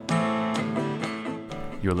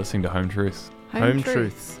You're listening to Home Truths. Home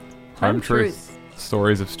Truths. Home Truths.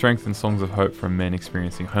 Stories of strength and songs of hope from men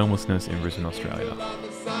experiencing homelessness in Brisbane, Australia.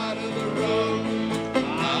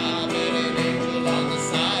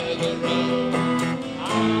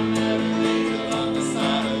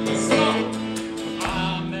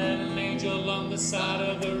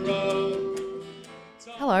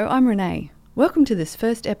 Hello, I'm Renee. Welcome to this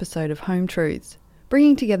first episode of Home Truths,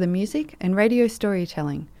 bringing together music and radio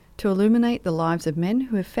storytelling to illuminate the lives of men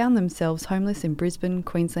who have found themselves homeless in Brisbane,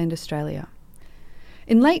 Queensland, Australia.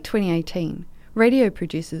 In late 2018, radio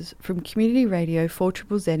producers from Community Radio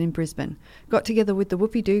 4ZZZ in Brisbane got together with the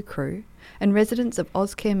Whoopie Doo crew and residents of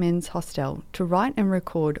Ozcare Men's Hostel to write and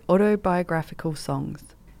record autobiographical songs.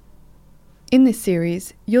 In this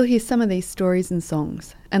series, you'll hear some of these stories and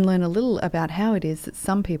songs and learn a little about how it is that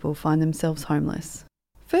some people find themselves homeless.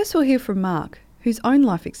 First, we'll hear from Mark, whose own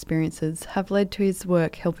life experiences have led to his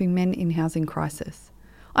work helping men in housing crisis.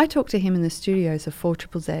 I talked to him in the studios of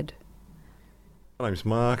 4ZZZ. My name's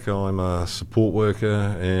Mark, I'm a support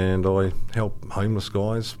worker and I help homeless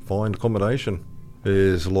guys find accommodation.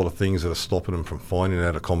 There's a lot of things that are stopping them from finding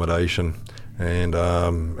that accommodation, and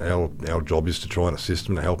our job is to try and assist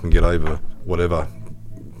them to help them get over whatever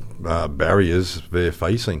barriers they're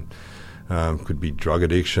facing. Could be drug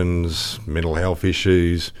addictions, mental health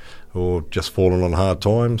issues, or just falling on hard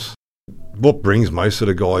times. What brings most of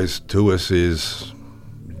the guys to us is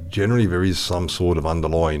generally there is some sort of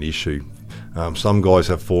underlying issue. Some guys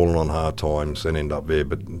have fallen on hard times and end up there,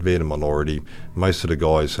 but they're the minority. Most of the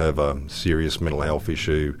guys have a serious mental health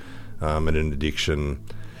issue and an addiction,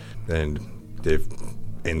 and they've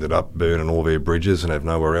ended up burning all their bridges and have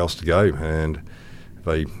nowhere else to go. And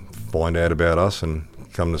they find out about us and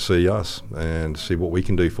come to see us and see what we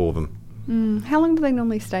can do for them. How long do they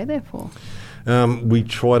normally stay there for? We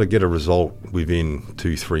try to get a result within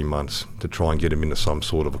 2-3 months to try and get them into some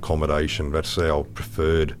sort of accommodation. That's our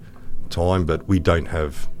preferred time, but we don't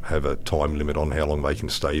have a time limit on how long they can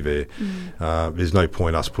stay there. There's no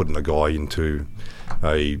point us putting a guy into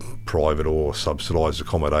a private or subsidised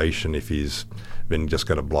accommodation if he's then just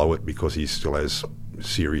going to blow it because he still has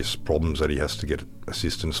serious problems that he has to get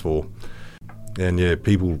assistance for. And yeah,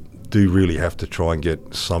 people do really have to try and get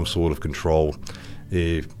some sort of control.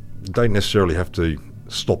 They don't necessarily have to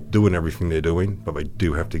stop doing everything they're doing, but they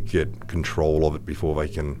do have to get control of it before they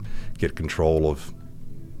can get control of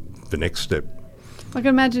the next step. I can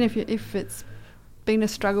imagine if it's been a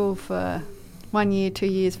struggle for 1 year, 2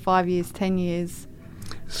 years, 5 years, 10 years,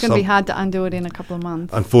 it's going to be hard to undo it in a couple of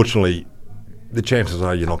months. Unfortunately, the chances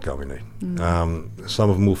are you're not going to. Some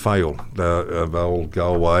of them will fail. They'll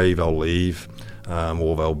go away, they'll leave,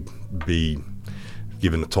 or they'll be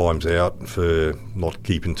given the times out for not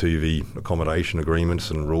keeping to the accommodation agreements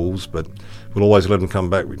and rules, but we'll always let them come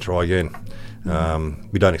back. We try again.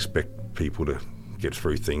 We don't expect people to get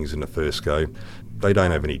through things in the first go. They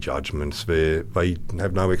don't have any judgments. They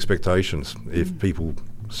have no expectations. If people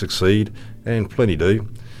succeed, and plenty do,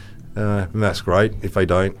 and that's great. If they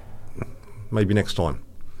don't, maybe next time.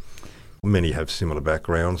 Many have similar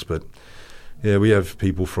backgrounds, but yeah, we have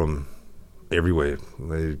people from everywhere.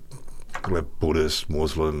 We have Buddhists,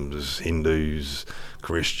 Muslims, Hindus,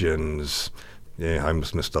 Christians. Yeah,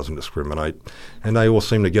 homelessness doesn't discriminate. And they all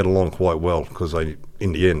seem to get along quite well because they,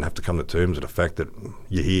 in the end, have to come to terms with the fact that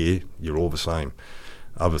you're here, you're all the same.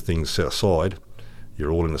 Other things set aside,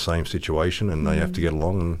 you're all in the same situation and they have to get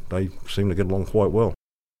along, and they seem to get along quite well.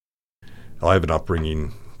 I have an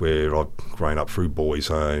upbringing where I've grown up through boys'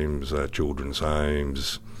 homes, children's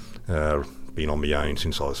homes, been on my own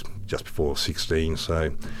since I was just before 16,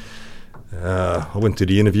 so I went to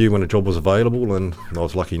the interview when a job was available and I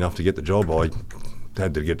was lucky enough to get the job. I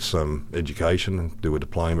had to get some education and do a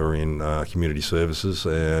diploma in community services,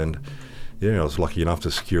 and yeah, I was lucky enough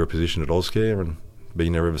to secure a position at Ozcare and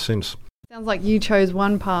been there ever since. Sounds like you chose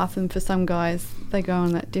one path and for some guys they go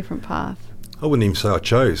on that different path. I wouldn't even say I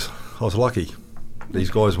chose. I was lucky. These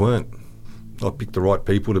guys weren't. I picked the right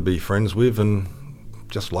people to be friends with, and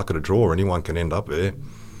just luck of the draw, anyone can end up there.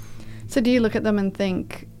 So do you look at them and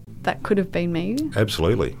think, that could have been me?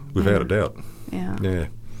 Absolutely, without a doubt. Yeah.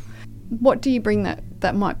 What do you bring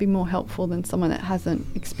that might be more helpful than someone that hasn't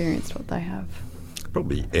experienced what they have?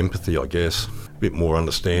 Probably empathy, I guess. A bit more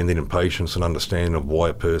understanding and patience and understanding of why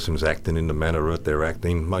a person's acting in the manner that they're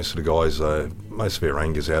acting. Most of the guys, most of their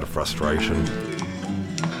anger's out of frustration.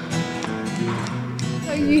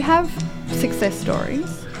 So you have success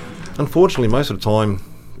stories? Unfortunately, most of the time,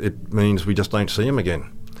 it means we just don't see them again.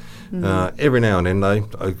 Every now and then, though,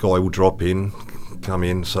 a guy will drop in, come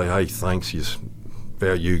in, say, hey, thanks,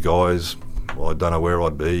 without you guys, I don't know where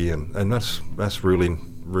I'd be, and that's really,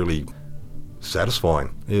 really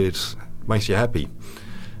satisfying. It makes you happy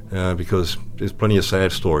because there's plenty of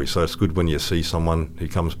sad stories. So it's good when you see someone who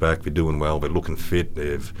comes back, they're doing well, they're looking fit,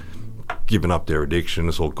 they've given up their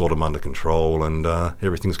addictions or got them under control, and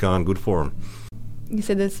everything's going good for them. You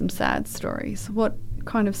said there's some sad stories. What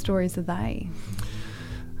kind of stories are they?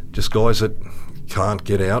 Just guys that can't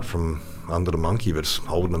get out from under the monkey that's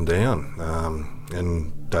holding them down,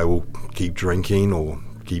 and they will keep drinking or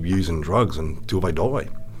keep using drugs until they die,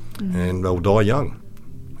 and they'll die young,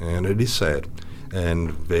 and it is sad,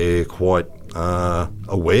 and they're quite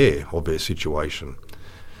aware of their situation,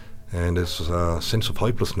 and it's a sense of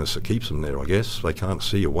hopelessness that keeps them there, I guess. They can't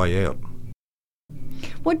see a way out.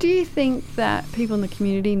 What do you think that people in the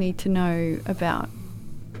community need to know about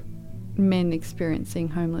men experiencing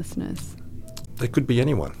homelessness? They could be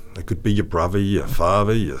anyone. They could be your brother, your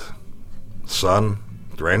father, your son,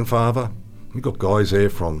 grandfather. We've got guys there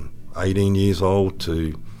from 18 years old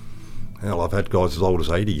to, hell, I've had guys as old as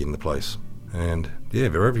 80 in the place. And yeah,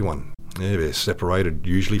 they're everyone. Yeah, they're separated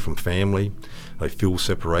usually from family. They feel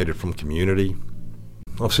separated from community.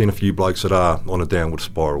 I've seen a few blokes that are on a downward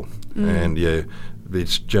spiral. And yeah,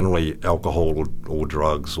 it's generally alcohol or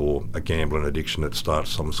drugs or a gambling addiction that starts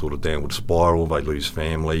some sort of downward spiral. They lose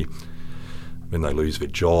family, then they lose their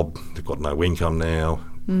job, they've got no income now,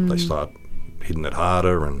 they start hitting it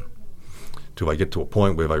harder until they get to a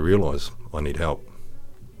point where they realise, I need help.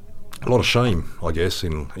 A lot of shame, I guess,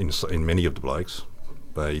 in many of the blokes.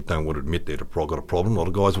 They don't want to admit they've got a problem. A lot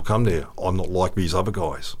of guys will come there, I'm not like these other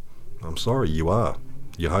guys. I'm sorry, you are.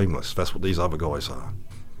 You're homeless, that's what these other guys are.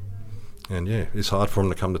 And yeah, it's hard for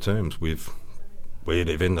them to come to terms with where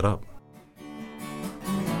they've ended up.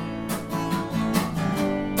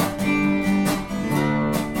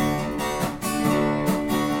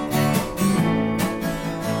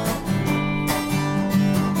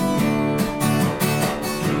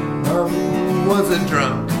 Mum was a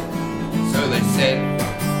drunk, so they said.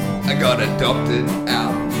 I got adopted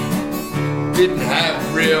out. Didn't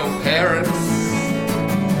have real parents.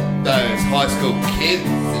 Those high school kids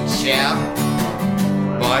that shout.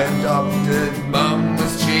 My adopted mum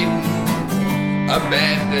was cheating,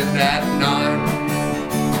 abandoned at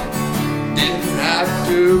 9. Didn't have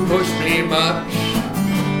to push me much,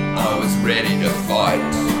 I was ready to fight.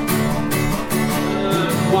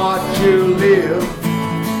 Watch you live,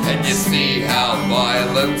 and you see how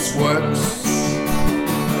violence works.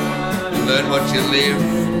 You learn what you live,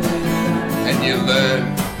 and you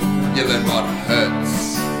learn what hurts.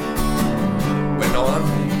 When no one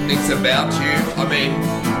thinks about you, I mean,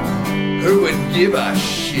 who would give a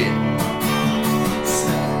shit?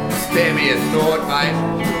 Spare me a thought, mate.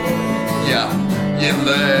 Yeah, you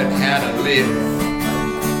learn how to live.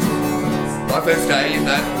 My first day in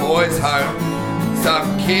that boys' home,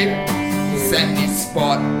 some kid sat in his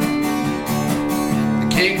spot. The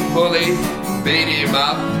king bully beat him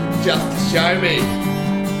up just to show me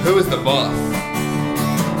who was the boss.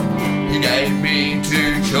 He gave me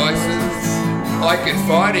 2 choices. I could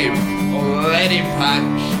fight him or let him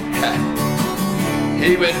punch.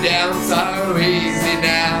 He went down so easy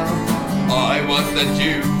now. I was the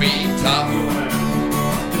Jew, be tough.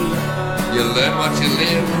 You learn what you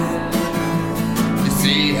live. You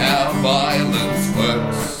see how violence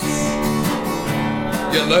works.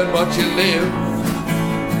 You learn what you live.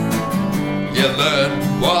 You learn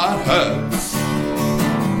what hurts.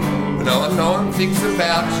 When no one thinks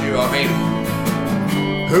about you, I mean,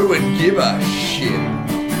 who would give a shit?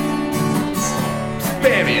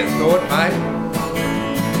 Spare me a thought, mate.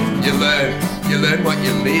 You learn what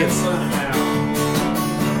you live.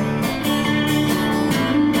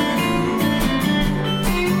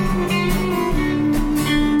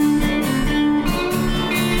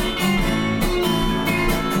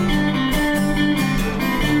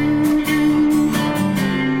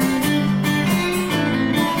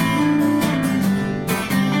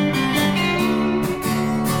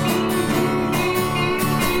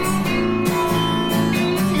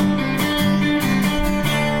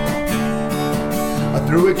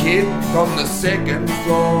 Threw a kid from the 2nd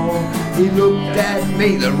floor. He looked at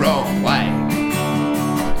me the wrong way.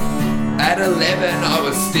 At 11 I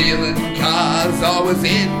was stealing cars. I was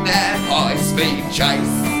in that high-speed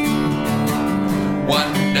chase.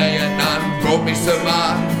 One day a nun brought me some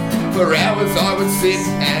art. For hours I would sit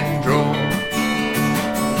and draw.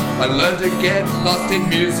 I learned to get lost in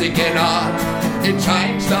music and art. It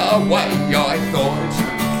changed the way I thought.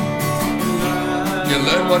 You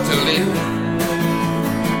learn what to live.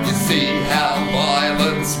 See how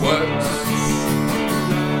violence works.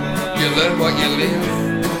 You learn what you live.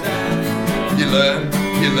 You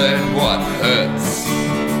learn what hurts.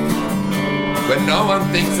 When no one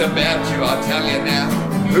thinks about you, I'll tell you now,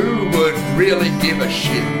 who would really give a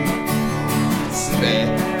shit?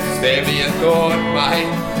 Spare me a thought,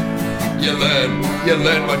 mate. You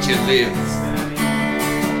learn what you live.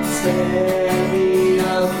 Spare me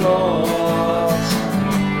a thought.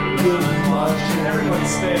 Everyone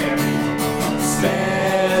spare.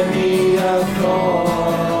 Spare me a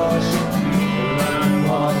thought. Learn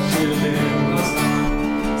what you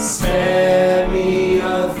live. Spare me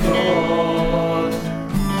a thought.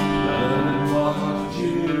 Learn what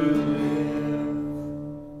you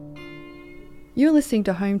live. You're listening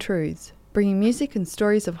to Home Truths, bringing music and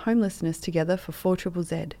stories of homelessness together for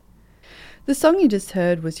 4ZZZ. The song you just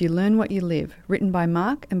heard was You Learn What You Live, written by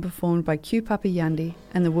Mark and performed by Q Papa Yandi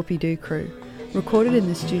and the Whoopie Doo crew, recorded in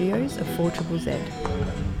the studios of 4ZZZ.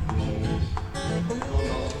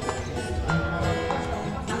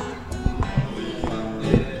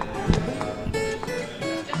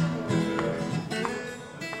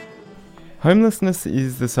 Homelessness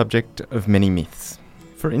is the subject of many myths.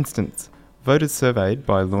 For instance, voters surveyed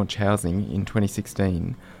by Launch Housing in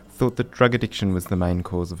 2016 thought that drug addiction was the main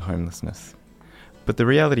cause of homelessness. But the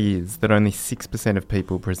reality is that only 6% of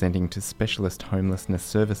people presenting to specialist homelessness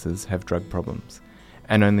services have drug problems,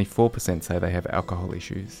 and only 4% say they have alcohol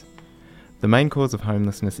issues. The main cause of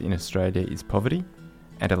homelessness in Australia is poverty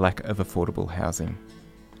and a lack of affordable housing.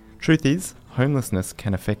 Truth is, homelessness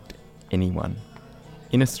can affect anyone.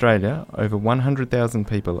 In Australia, over 100,000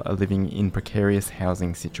 people are living in precarious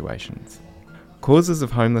housing situations. Causes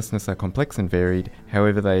of homelessness are complex and varied,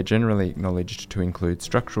 however they are generally acknowledged to include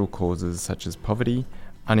structural causes such as poverty,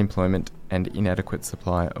 unemployment and inadequate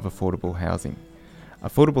supply of affordable housing.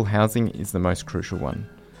 Affordable housing is the most crucial one.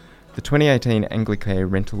 The 2018 Anglicare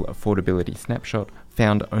Rental Affordability Snapshot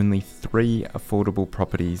found only 3 affordable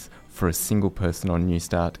properties for a single person on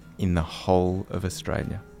Newstart in the whole of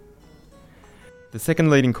Australia. The second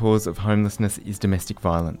leading cause of homelessness is domestic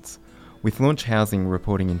violence, with Launch Housing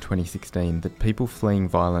reporting in 2016 that people fleeing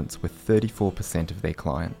violence were 34% of their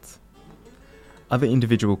clients. Other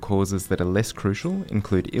individual causes that are less crucial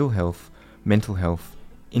include ill health, mental health,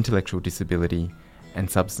 intellectual disability,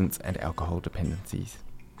 and substance and alcohol dependencies.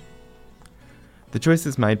 The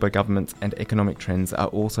choices made by governments and economic trends are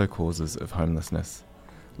also causes of homelessness.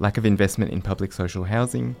 Lack of investment in public social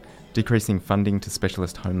housing, decreasing funding to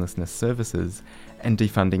specialist homelessness services, and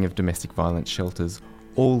defunding of domestic violence shelters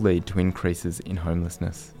all lead to increases in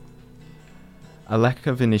homelessness. A lack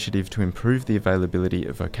of initiative to improve the availability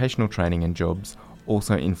of vocational training and jobs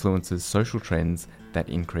also influences social trends that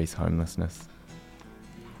increase homelessness.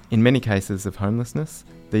 In many cases of homelessness,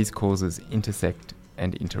 these causes intersect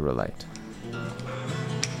and interrelate.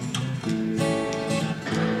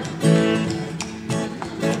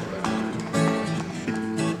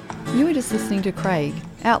 You were just listening to Craig,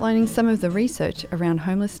 outlining some of the research around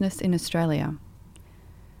homelessness in Australia.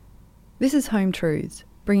 This is Home Truths,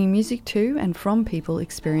 bringing music to and from people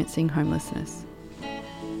experiencing homelessness. Here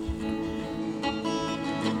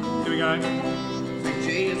we go.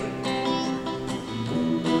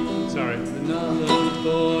 Sorry. Another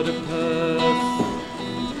border Perth,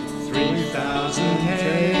 3,000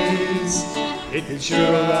 Ks. It's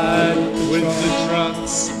your ride with the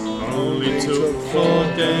trucks, only took 4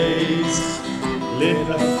 days. Lit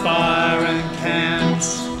a fire and camped,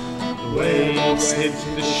 the waves hit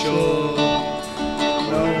the shore.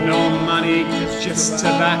 No money, just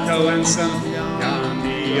tobacco and some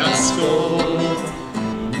Gandhi score.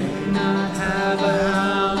 May not have a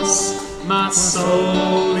house, my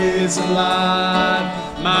soul is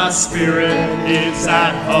alive, my spirit is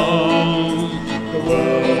at home. The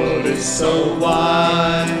world is so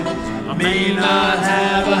wide. I may not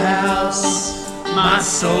have a house, my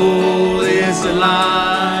soul is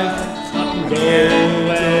alive. I can go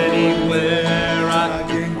anywhere, I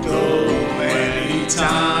can go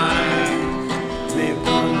anytime. Live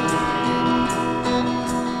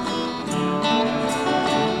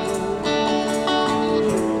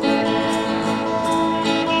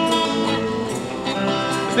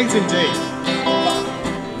Thanks indeed.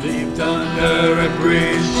 Lived under a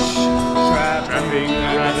bridge, trapping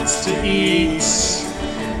rabbits to eat.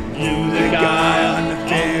 Knew the guy on the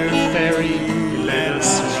ferry, he let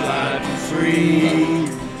us fly free.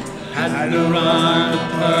 Had to run to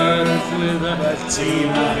Perth with a team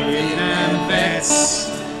of Vietnam vets.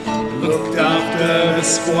 Looked after the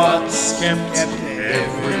squats, kept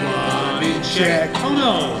everyone in check. Oh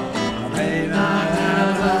no! I may not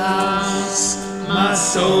have a house, my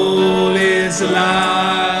soul is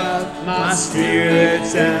alive, my spirit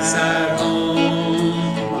is at home.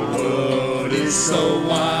 The world is so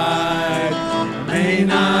wide. I may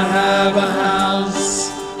not have a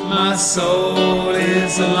house, my soul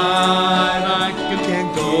alive. I can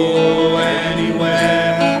go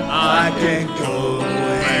anywhere. I can go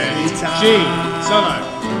anytime. G, solo.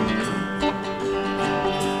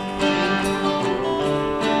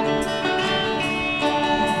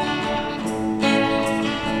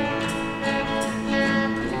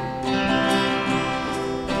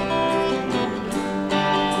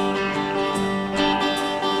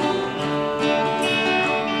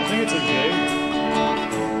 I think it's a G.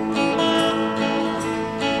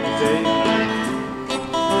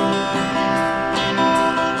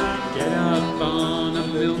 Get up on a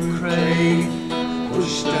milk crate,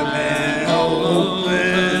 push the manhole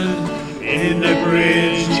open. In the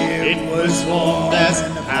bridge, it was warm. That's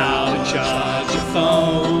how to charge your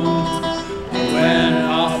phone. Went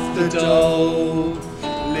off the dough,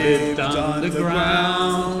 lived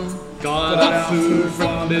underground. Got our food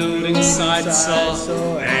from building sites,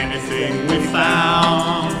 so anything we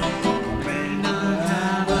found. May not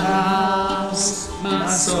have a house, my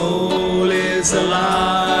soul is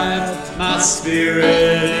alive, my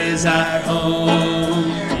spirit is at home.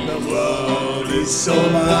 The world is so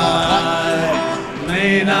wide.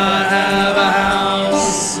 May not have a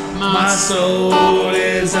house, my soul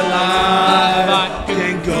is alive. I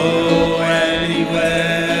can go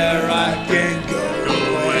anywhere, I can go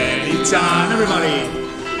anytime. Everybody.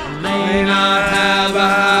 May not have a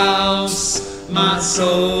house, my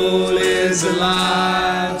soul is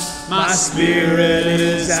alive, my spirit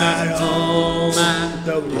is at home, and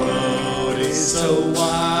the world is so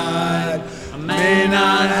wide. I may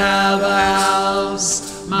not have a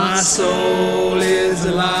house, my soul is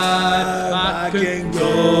alive, I can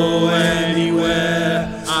go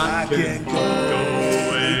anywhere, I can go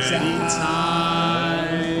anytime.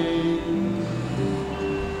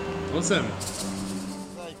 Awesome.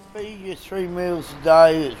 They feed you 3 meals a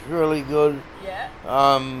day. It's really good. Yeah.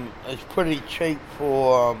 It's pretty cheap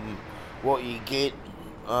for what you get.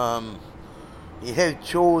 You have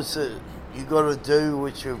chores that you got to do,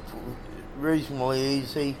 which are reasonably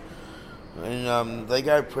easy, and they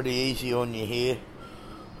go pretty easy on your hair.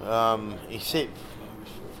 Except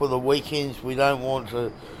for the weekends, we don't want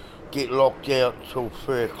to get locked out till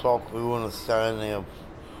 3 o'clock. We want to stay in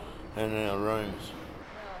our rooms.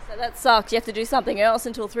 So that sucks. You have to do something else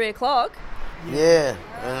until 3 o'clock. Yeah,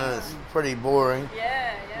 and it's pretty boring.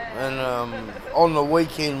 Yeah. And on the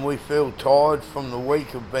weekend, we feel tired from the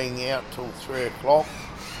week of being out till 3 o'clock.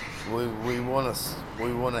 We want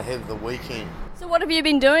to have the weekend. So what have you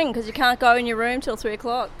been doing? Because you can't go in your room till 3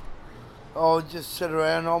 o'clock. I'll just sit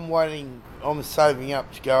around. I'm saving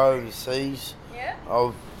up to go overseas. Yeah.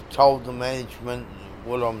 I've told the management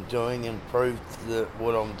what I'm doing and proved that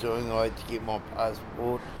what I'm doing. I had to get my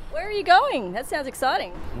passport. Where are you going? That sounds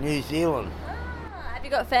exciting. New Zealand. Have you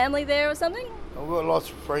got family there or something? I've got lots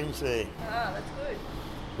of friends there. Ah, that's good.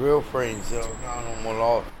 Real friends that I've known all my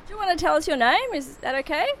life. Do you want to tell us your name? Is that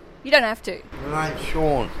okay? You don't have to. My name's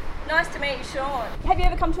Sean. Nice to meet you, Sean. Have you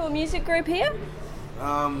ever come to a music group here?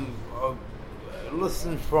 I've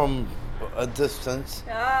listened from a distance.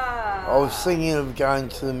 Ah. I was thinking of going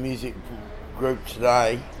to the music group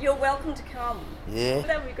today. You're welcome to come. Yeah.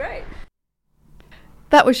 That would be great.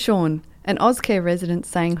 That was Sean, an Ozcare resident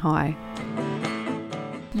saying hi.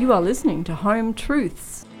 You are listening to Home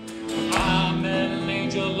Truths. I met an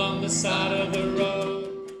angel on the side of the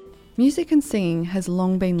road. Music and singing has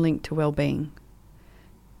long been linked to well-being.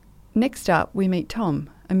 Next up, we meet Tom,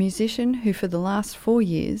 a musician who for the last 4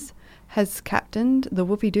 years has captained the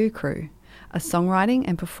Whoopie-Doo Crew, a songwriting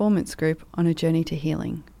and performance group on a journey to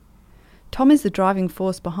healing. Tom is the driving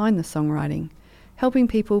force behind the songwriting, helping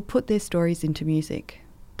people put their stories into music.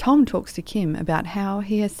 Tom talks to Kim about how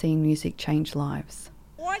he has seen music change lives.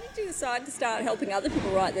 Why did you decide to start helping other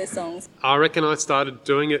people write their songs? I reckon I started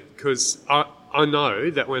doing it because I know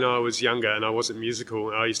that when I was younger and I wasn't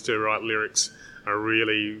musical, I used to write lyrics. I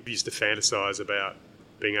really used to fantasize about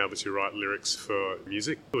being able to write lyrics for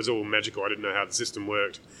music. It was all magical. I didn't know how the system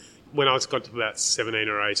worked. When I got to about 17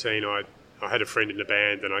 or 18, I had a friend in the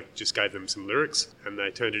band and I just gave them some lyrics and they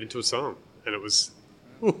turned it into a song. And it was,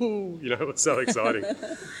 it was so exciting.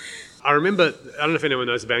 I remember, I don't know if anyone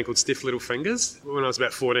knows a band called Stiff Little Fingers. When I was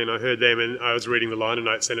about 14, I heard them and I was reading the liner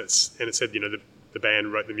notes and it said, the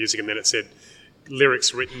band wrote the music, and then it said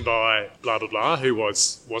lyrics written by blah, blah, blah, who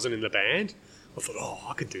wasn't in the band. I thought,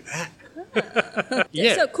 I could do that.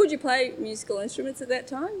 Yeah. So could you play musical instruments at that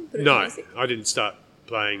time? No, I didn't start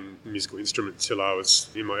playing musical instruments till I was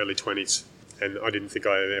in my early 20s. And I didn't think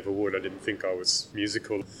I ever would. I didn't think I was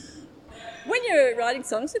musical. When you're writing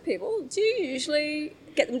songs for people, do you usually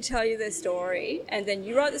get them to tell you their story and then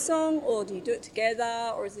you write the song, or do you do it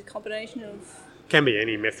together, or is it a combination of... Can be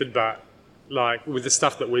any method, but Like with the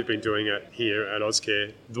stuff that we've been doing here at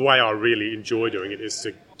Ozcare, the way I really enjoy doing it is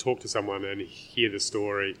to talk to someone and hear the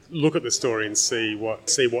story, look at the story and see what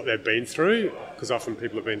they've been through, because often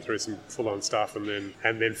people have been through some full-on stuff, and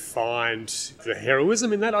then find the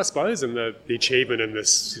heroism in that, I suppose, and the achievement and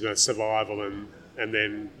this, you know, survival, and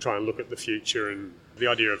then try and look at the future and the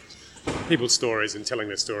idea of people's stories and telling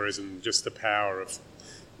their stories and just the power of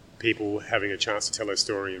people having a chance to tell their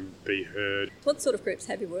story and be heard. What sort of groups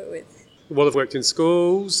have you worked with? Well, I've worked in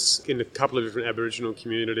schools, in a couple of different Aboriginal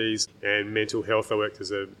communities, and mental health. I worked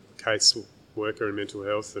as a case worker in mental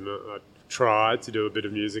health, and I tried to do a bit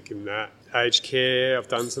of music in that. Aged care, I've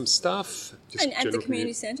done some stuff. And at the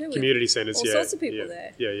community centre? Community centres, all sorts of people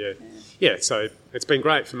there. Yeah, so it's been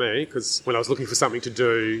great for me, because when I was looking for something to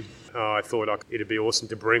do, I thought it'd be awesome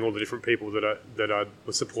to bring all the different people that I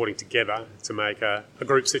was supporting together to make a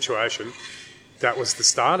group situation. That was the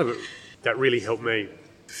start of it. That really helped me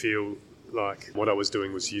feel like what I was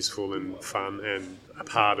doing was useful and fun and a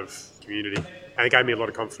part of community. And it gave me a lot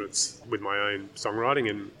of confidence with my own songwriting.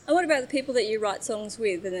 And what about the people that you write songs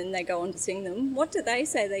with and then they go on to sing them? What do they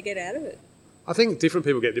say they get out of it? I think different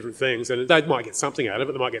people get different things, and they might get something out of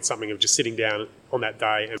it. They might get something of just sitting down on that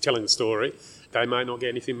day and telling the story. They may not get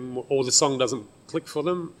anything more, or the song doesn't click for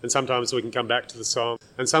them, and sometimes we can come back to the song.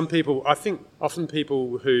 And some people, I think often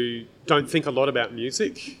people who don't think a lot about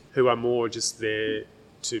music, who are more just there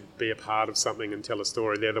to be a part of something and tell a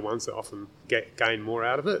story, they're the ones that often gain more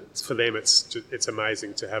out of it. For them, it's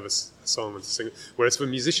amazing to have a song and to sing it. Whereas for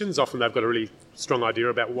musicians, often they've got a really strong idea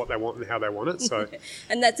about what they want and how they want it. So,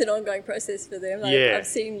 and that's an ongoing process for them. Like, yeah, I've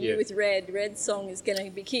seen you with Red. Red's song is going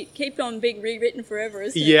to be keep on being rewritten forever,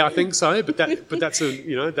 isn't it? Yeah, I think so. But that's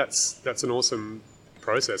an awesome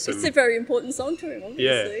process. It's a very important song to him,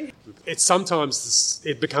 obviously. Yeah, it's sometimes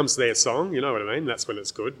it becomes their song. You know what I mean? That's when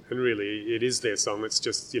it's good, and really it is their song. It's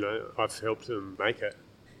just, you know, I've helped them make it.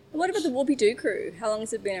 What about the Whoopie Doo crew? How long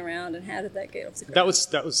has it been around, and how did that get off the ground?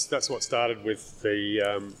 That's what started with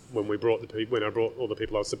the when I brought all the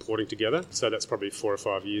people I was supporting together. So that's probably 4 or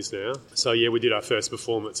 5 years now. So yeah, we did our first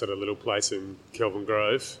performance at a little place in Kelvin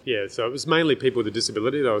Grove. Yeah, so it was mainly people with a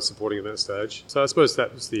disability that I was supporting at that stage. So I suppose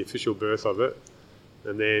that was the official birth of it.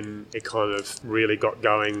 And then it kind of really got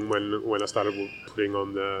going when I started putting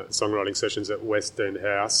on the songwriting sessions at West End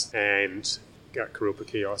House and at Kurilpa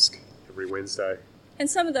Kiosk every Wednesday. And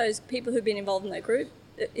some of those people who've been involved in that group,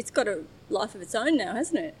 it's got a life of its own now,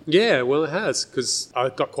 hasn't it? Yeah, well, it has, because I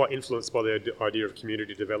got quite influenced by the idea of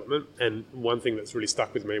community development. And one thing that's really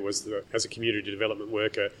stuck with me was that as a community development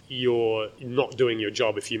worker, you're not doing your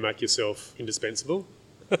job if you make yourself indispensable.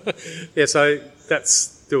 Yeah, so that's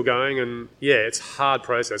still going, and yeah, it's a hard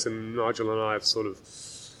process, and Nigel and I have sort of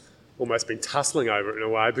almost been tussling over it in a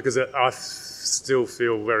way, because I still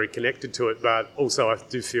feel very connected to it, but also I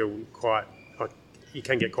do feel you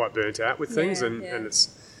can get quite burnt out with things, and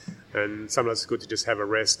sometimes it's good to just have a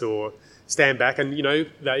rest or stand back. And you know,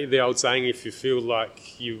 the old saying, if you feel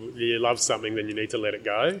like you love something, then you need to let it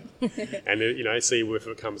go, and you know, see if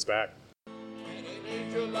it comes back.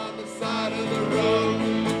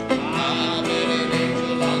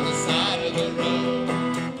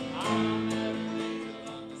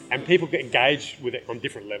 And people get engaged with it on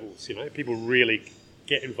different levels, you know. People really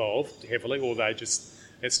get involved heavily, or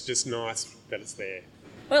it's just nice that it's there.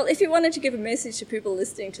 Well, if you wanted to give a message to people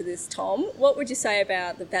listening to this, Tom, what would you say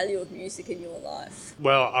about the value of music in your life?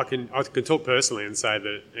 Well, I can talk personally and say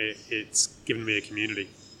that it's given me a community,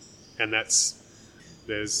 and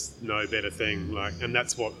there's no better thing. And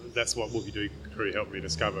that's what Whoopie Doo crew helped me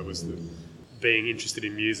discover, was being interested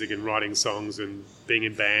in music and writing songs and being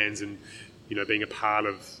in bands and, you know, being a part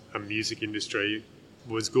of a music industry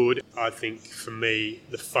was good. I think for me,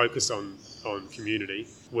 the focus on community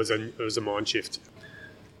was a mind shift.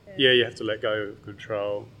 Yeah, you have to let go of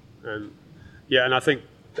control, and I think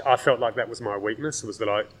I felt like that was my weakness, was that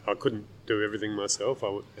I couldn't do everything myself,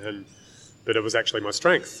 but it was actually my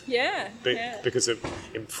strength. Yeah, because it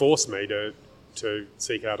forced me to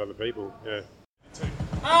seek out other people. Yeah.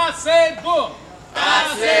 I say boom.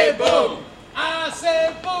 I say boom. I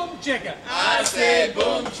say boom chicka. I say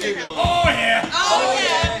boom chicka. Oh yeah. Oh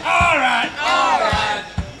yeah. All right. All right.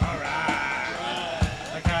 All right.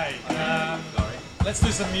 Okay. Let's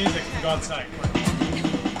do some music, for God's sake.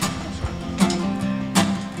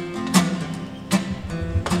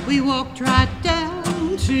 We walked right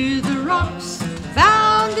down to the rocks,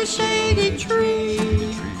 found a shady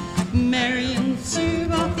tree. Mary and Sue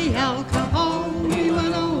bought the alcohol, we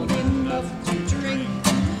were old enough to drink.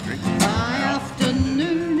 By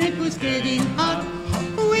afternoon it was getting hot,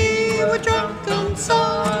 we were drunk on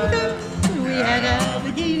soda. We had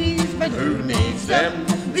Lamborghinis, but who needs them?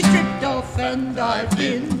 We stripped off and I've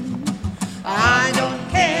been. I don't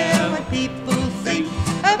care what people think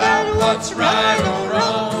about what's right or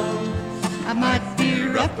wrong. I might be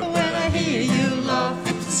rough, but when I hear you laugh,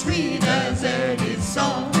 it's as sweet as Eddie's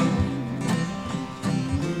song.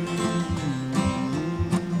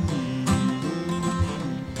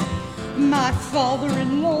 My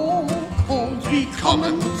father-in-law calls me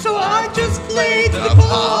common, so I just played the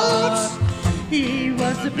part. He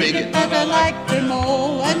was a bigot, but I liked them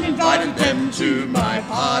all and invited them to my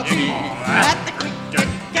party. At the cricket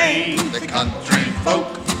game, the country folk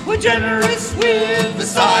were generous with the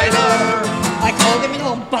cider. I called him a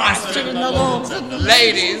little bastard and the lords and the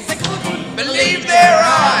ladies, they couldn't believe their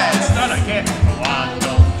eyes. I don't care. I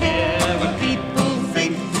don't care what people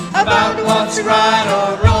think about what's right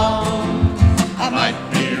or wrong. I might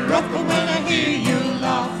be rough, but when I hear you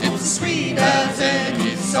laugh, it's as sweet as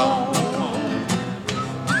any song.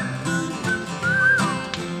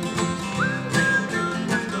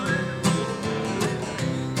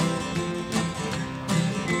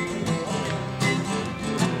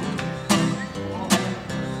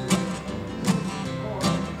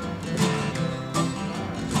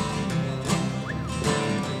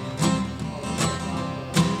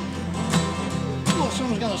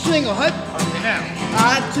 Someone's gonna sing, I hope.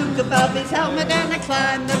 I took above his helmet and I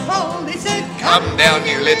climbed the pole. He said, Come down,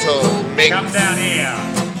 you little minx. Come down here.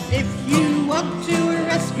 if you want to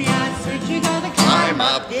arrest me, I said you gotta climb Climb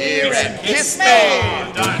up here and kiss me.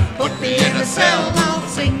 Oh, don't. Put me in a cell, I'll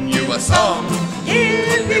sing you a song.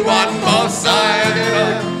 Give me one more sign.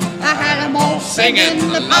 I had them all singing,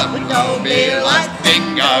 the pub would go be like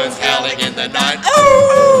dingoes howling in the night.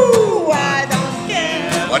 ooh, I don't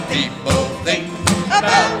care What people think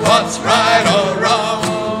about what's right or wrong.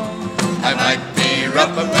 I might be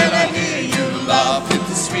rough, but when I hear you laugh,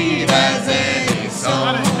 it's as sweet as any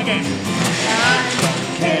song. Again. I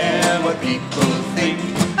don't care what people think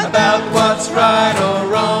about what's right or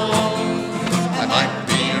wrong. I might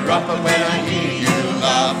be rough, but when I hear you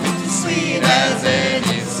laugh, it's as sweet as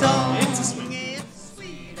any song.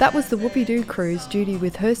 That was the Whoopie-Doo Crew's Judy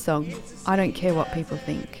with her song, I Don't Care What People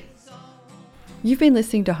Think. You've been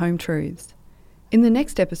listening to Home Truths. In the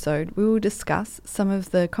next episode, we will discuss some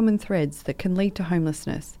of the common threads that can lead to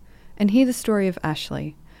homelessness and hear the story of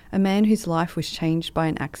Ashley, a man whose life was changed by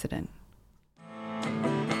an accident.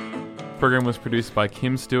 The program was produced by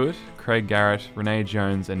Kim Stewart, Craig Garrett, Renee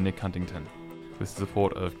Jones and Nick Huntington, with the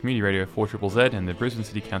support of Community Radio 4ZZZ and the Brisbane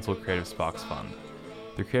City Council Creative Sparks Fund.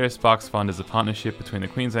 The Creative Sparks Fund is a partnership between the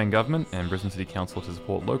Queensland Government and Brisbane City Council to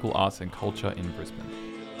support local arts and culture in Brisbane.